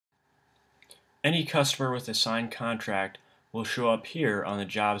Any customer with a signed contract will show up here on the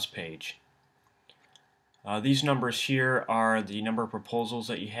jobs page. These numbers here are the number of proposals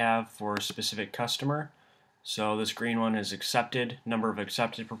that you have for a specific customer. So this green one is accepted, number of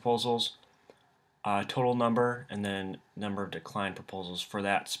accepted proposals, total number, and then number of declined proposals for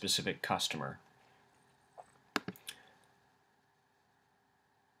that specific customer.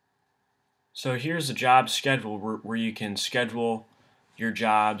 So here's the job schedule where you can schedule your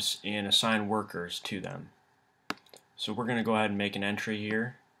jobs and assign workers to them. So we're going to go ahead and make an entry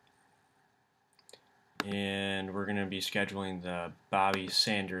here, and we're going to be scheduling the Bobby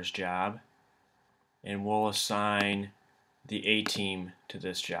Sanders job, and we'll assign the A team to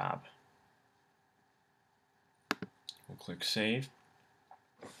this job. We'll click save.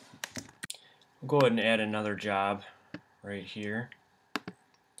 We'll go ahead and add another job right here,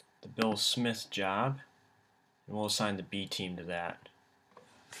 the Bill Smith job, and we'll assign the B team to that.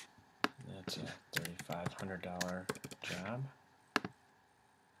 That's a $3,500 job.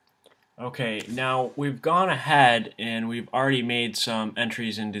 Okay, now we've gone ahead and we've already made some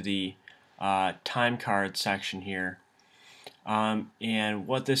entries into the time card section here. And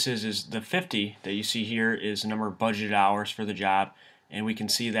what this is the 50 that you see here is the number of budgeted hours for the job, and we can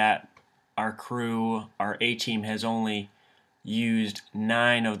see that our crew, our A team, has only used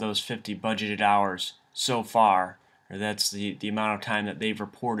 9 of those 50 budgeted hours so far, or that's the amount of time that they've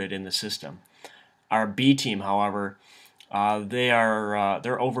reported in the system. Our B team, however,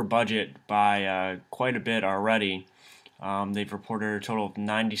 they're over budget by quite a bit already. They've reported a total of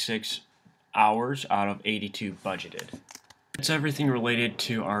 96 hours out of 82 budgeted. That's everything related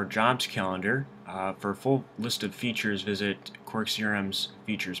to our jobs calendar. For a full list of features, visit CorkCRM's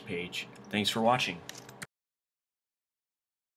features page. Thanks for watching.